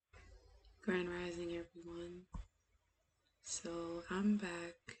Grand Rising, everyone. So I'm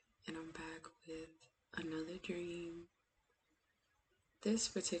back, and I'm back with another dream. This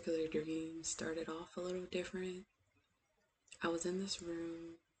particular dream started off a little different. I was in this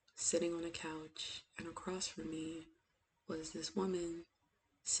room, sitting on a couch, and across from me was this woman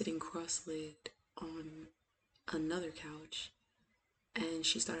sitting cross legged on another couch, and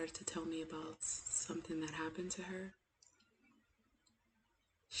she started to tell me about something that happened to her.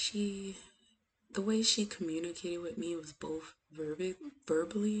 She the way she communicated with me was both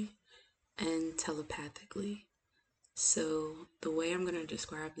verbally and telepathically. So, the way I'm going to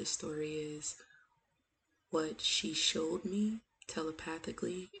describe this story is what she showed me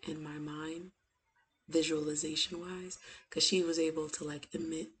telepathically in my mind, visualization wise, because she was able to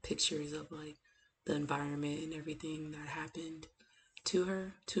emit pictures of the environment and everything that happened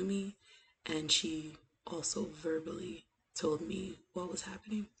to me, and she also verbally told me what was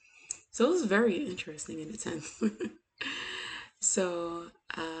happening. So, it was very interesting in a sense. So,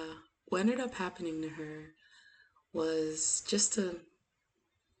 what ended up happening to her was just to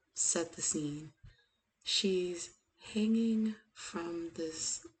set the scene. She's hanging from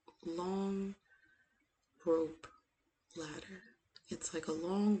this long rope ladder. It's like a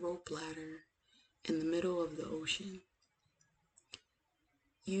long rope ladder in the middle of the ocean.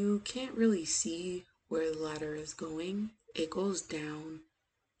 You can't really see where the ladder is going. It goes down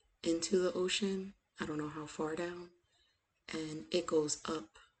into the ocean. I don't know how far down. And it goes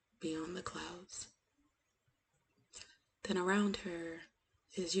up beyond the clouds. Then around her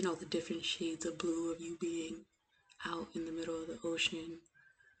is, the different shades of blue of you being out in the middle of the ocean,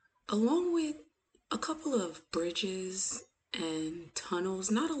 along with a couple of bridges and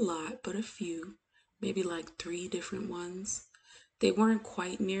tunnels. Not a lot, but a few, maybe like three different ones. They weren't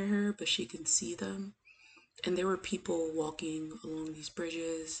quite near her, but she can see them. And there were people walking along these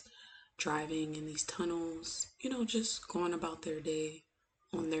bridges, driving in these tunnels, just going about their day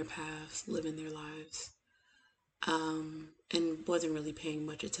on their paths, living their lives, and wasn't really paying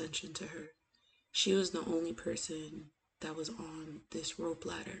much attention to her. She was the only person that was on this rope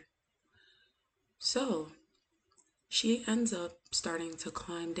ladder. So she ends up starting to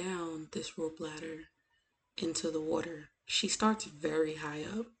climb down this rope ladder into the water. She starts very high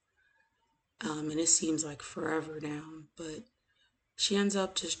up, and it seems like forever down, but she ends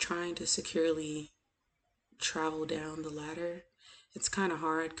up just trying to securely travel down the ladder. It's kind of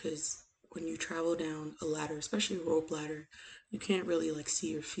hard because when you travel down a ladder, especially a rope ladder, you can't really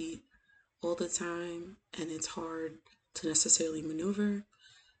see your feet all the time, and it's hard to necessarily maneuver.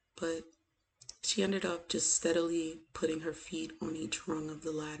 But she ended up just steadily putting her feet on each rung of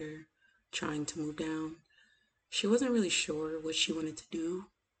the ladder, trying to move down. She wasn't really sure what she wanted to do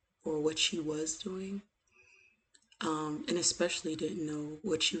or what she was doing, and especially didn't know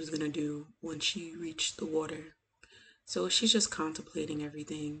what she was going to do when she reached the water. So she's just contemplating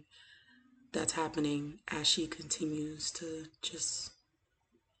everything that's happening as she continues to just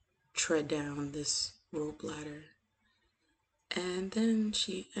tread down this rope ladder. And then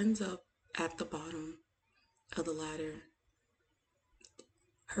she ends up at the bottom of the ladder.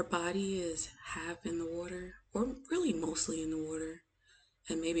 Her body is half in the water, or really mostly in the water,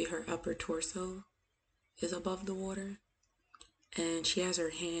 and maybe her upper torso is above the water. And she has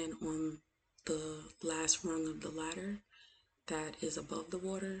her hand on the last rung of the ladder that is above the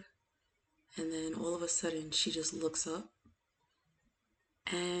water. And then all of a sudden, she just looks up.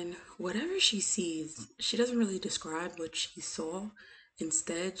 And whatever she sees, she doesn't really describe what she saw.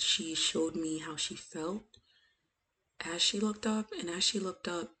 Instead, she showed me how she felt as she looked up. And as she looked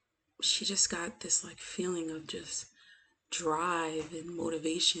up, she just got this feeling of just drive and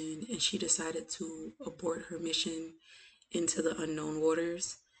motivation. And she decided to abort her mission into the unknown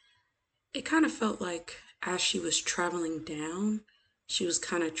waters. It kind of felt like as she was traveling down, she was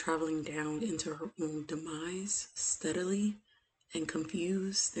kind of traveling down into her own demise steadily and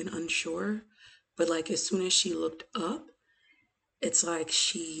confused and unsure. But as soon as she looked up, it's like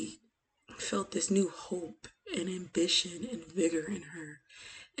she felt this new hope and ambition and vigor in her.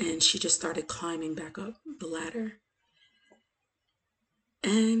 And she just started climbing back up the ladder.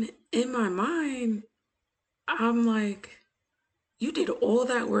 And in my mind, I'm like, you did all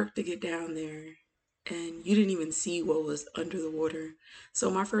that work to get down there and you didn't even see what was under the water. So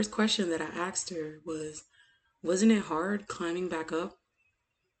my first question that I asked her was, wasn't it hard climbing back up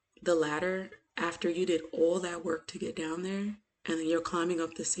the ladder after you did all that work to get down there and then you're climbing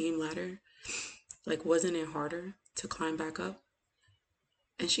up the same ladder? Wasn't it harder to climb back up?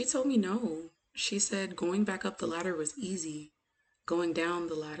 And she told me no. She said going back up the ladder was easy. Going down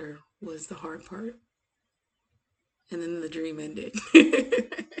the ladder was the hard part. And then the dream ended.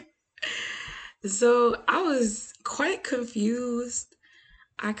 So I was quite confused.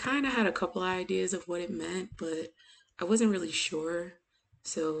 I kind of had a couple ideas of what it meant, but I wasn't really sure.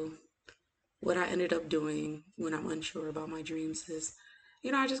 So what I ended up doing when I'm unsure about my dreams is,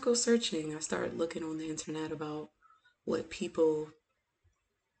 I just go searching. I start looking on the internet about what people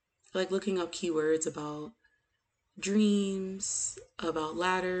like, looking up keywords about dreams, about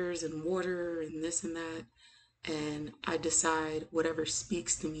ladders and water and this and that. And I decide whatever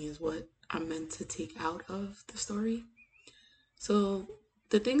speaks to me is what I'm meant to take out of the story. So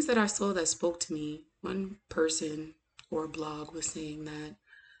the things that I saw that spoke to me, one person or a blog was saying that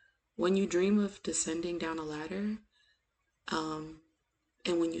when you dream of descending down a ladder, um,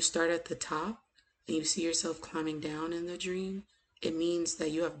 and when you start at the top and you see yourself climbing down in the dream, it means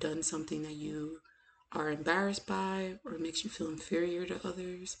that you have done something that you are embarrassed by or makes you feel inferior to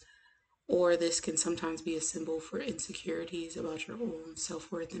others. Or this can sometimes be a symbol for insecurities about your own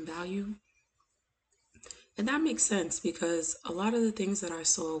self worth and value. And that makes sense because a lot of the things that I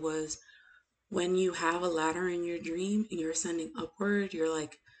saw was when you have a ladder in your dream and you're ascending upward, you're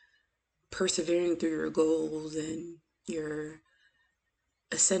like persevering through your goals and you're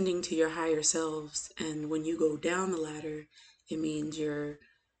ascending to your higher selves. And when you go down the ladder, it means you're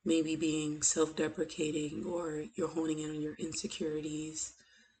maybe being self deprecating or you're honing in on your insecurities.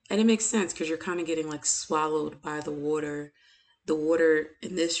 And it makes sense because you're kind of getting like swallowed by the water. The water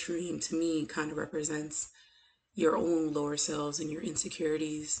in this dream to me kind of represents your own lower selves and your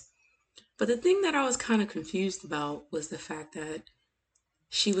insecurities. But the thing that I was kind of confused about was the fact that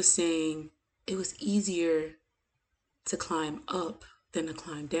she was saying it was easier to climb up than to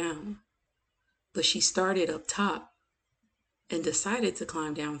climb down. But she started up top and decided to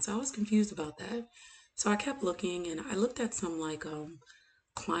climb down. So I was confused about that. So I kept looking and I looked at some like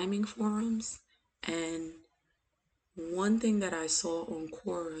climbing forums, and one thing that I saw on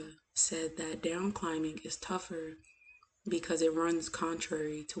Quora said that down climbing is tougher because it runs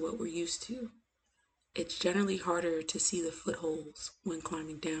contrary to what we're used to. It's generally harder to see the footholds when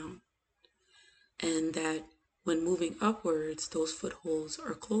climbing down, and that when moving upwards, those footholds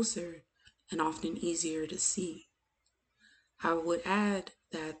are closer and often easier to see. I would add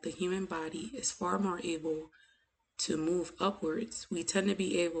that the human body is far more able to move upwards. We tend to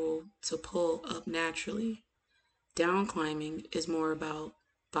be able to pull up naturally. Down climbing is more about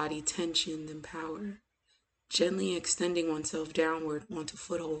body tension than power. Gently extending oneself downward onto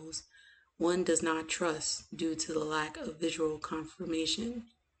footholds one does not trust due to the lack of visual confirmation.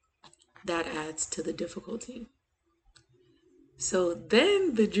 That adds to the difficulty. So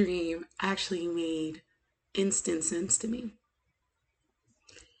then the dream actually made instant sense to me.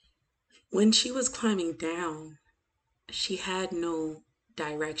 When she was climbing down, she had no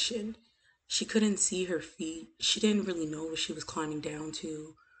direction. She couldn't see her feet. She didn't really know what she was climbing down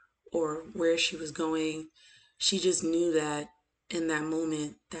to or where she was going. She just knew that in that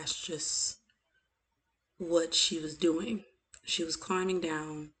moment, that's just what she was doing. She was climbing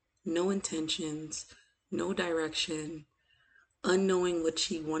down, no intentions, no direction, unknowing what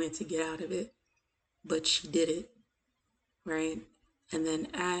she wanted to get out of it, but she did it, right? And then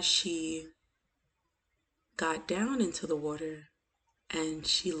as she got down into the water and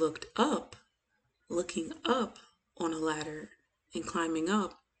she looked up, looking up on a ladder and climbing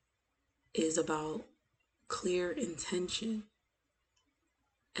up is about clear intention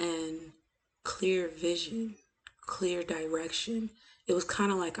and clear vision, clear direction. It was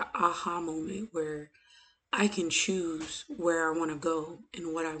kind of like an aha moment where I can choose where I want to go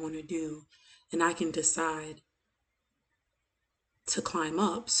and what I want to do, and I can decide to climb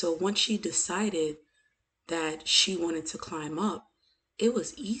up. So once she decided that she wanted to climb up, it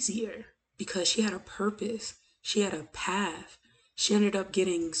was easier because she had a purpose, she had a path. She ended up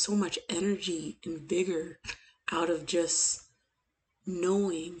getting so much energy and vigor out of just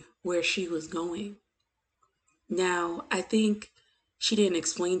knowing where she was going. Now, I think she didn't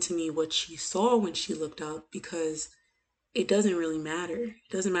explain to me what she saw when she looked up because it doesn't really matter.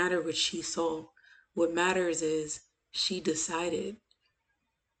 It doesn't matter what she saw. What matters is she decided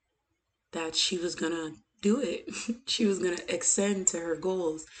that she was going to do it. She was going to ascend to her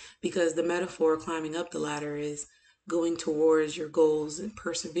goals because the metaphor climbing up the ladder is going towards your goals and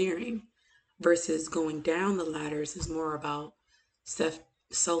persevering versus going down the ladders is more about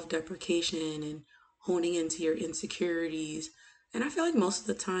self-deprecation and honing into your insecurities. And I feel like most of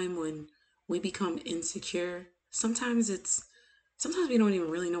the time when we become insecure, sometimes we don't even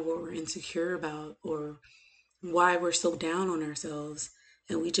really know what we're insecure about or why we're so down on ourselves,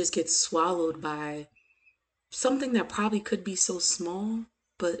 and we just get swallowed by something that probably could be so small,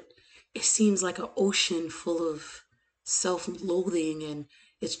 but it seems like an ocean full of self-loathing, and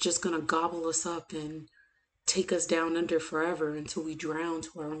it's just going to gobble us up and take us down under forever until we drown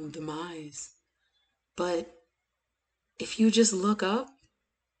to our own demise. But if you just look up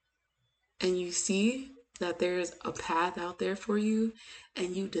and you see that there's a path out there for you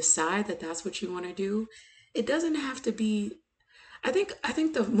and you decide that that's what you want to do, it doesn't have to be. I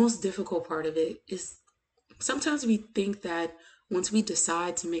think the most difficult part of it is sometimes we think that once we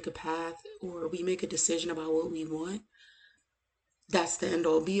decide to make a path or we make a decision about what we want, that's the end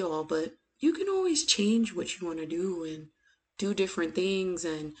all be all. But you can always change what you want to do and do different things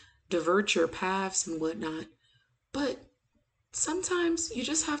and divert your paths and whatnot. But sometimes you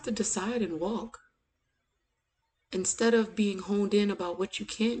just have to decide and walk. Instead of being honed in about what you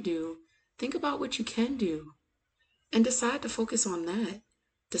can't do, think about what you can do and decide to focus on that.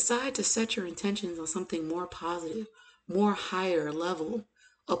 Decide to set your intentions on something more positive, more higher level,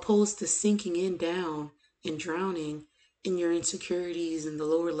 opposed to sinking in down and drowning in your insecurities and the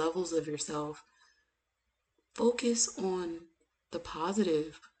lower levels of yourself. Focus on the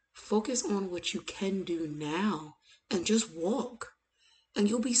positive. Focus on what you can do now and just walk. And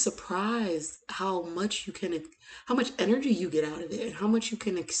you'll be surprised how much energy you get out of it, and how much you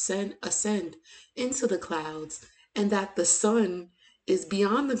can ascend into the clouds, and that the sun is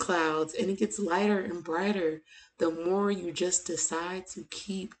beyond the clouds and it gets lighter and brighter the more you just decide to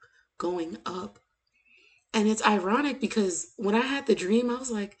keep going up. And it's ironic because when I had the dream, I was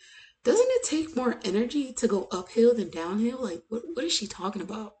like, doesn't it take more energy to go uphill than downhill? Like, what is she talking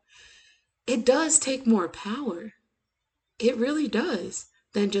about? It does take more power. It really does,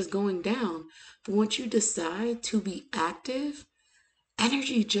 than just going down. But once you decide to be active,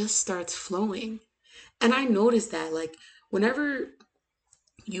 energy just starts flowing. And I noticed that, like, whenever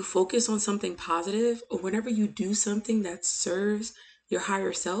you focus on something positive or whenever you do something that serves your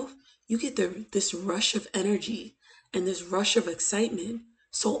higher self, you get this rush of energy and this rush of excitement.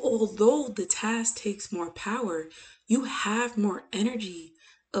 So, although the task takes more power, you have more energy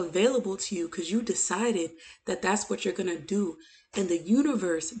available to you because you decided that that's what you're going to do. And the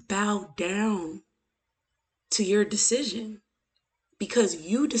universe bowed down to your decision because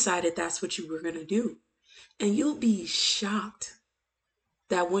you decided that's what you were going to do. And you'll be shocked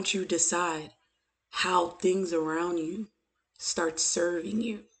that once you decide how things around you start serving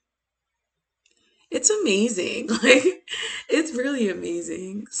you. It's amazing. Like, it's really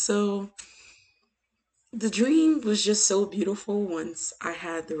amazing. So, the dream was just so beautiful once I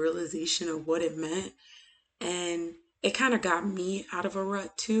had the realization of what it meant. And it kind of got me out of a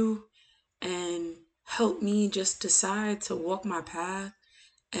rut too and helped me just decide to walk my path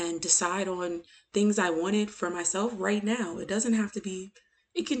and decide on things I wanted for myself right now. It doesn't have to be,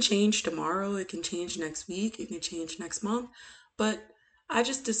 it can change tomorrow, it can change next week, it can change next month. But I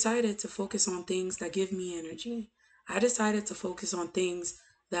just decided to focus on things that give me energy. I decided to focus on things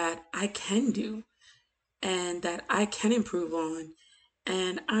that I can do and that I can improve on.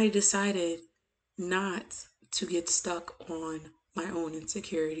 And I decided not to get stuck on my own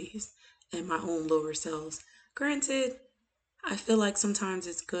insecurities and my own lower selves. Granted, I feel like sometimes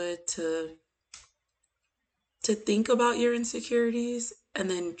it's good to think about your insecurities and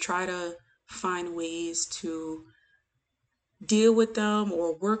then try to find ways to deal with them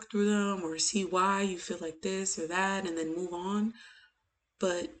or work through them or see why you feel like this or that and then move on.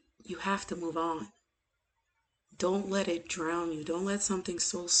 But you have to move on. Don't let it drown you. Don't let something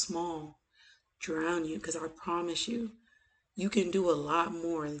so small drown you because I promise you, you can do a lot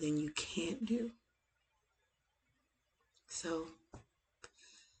more than you can't do. So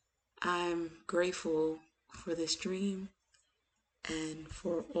I'm grateful for this dream and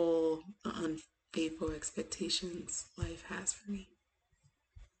for all the unfaithful expectations life has for me.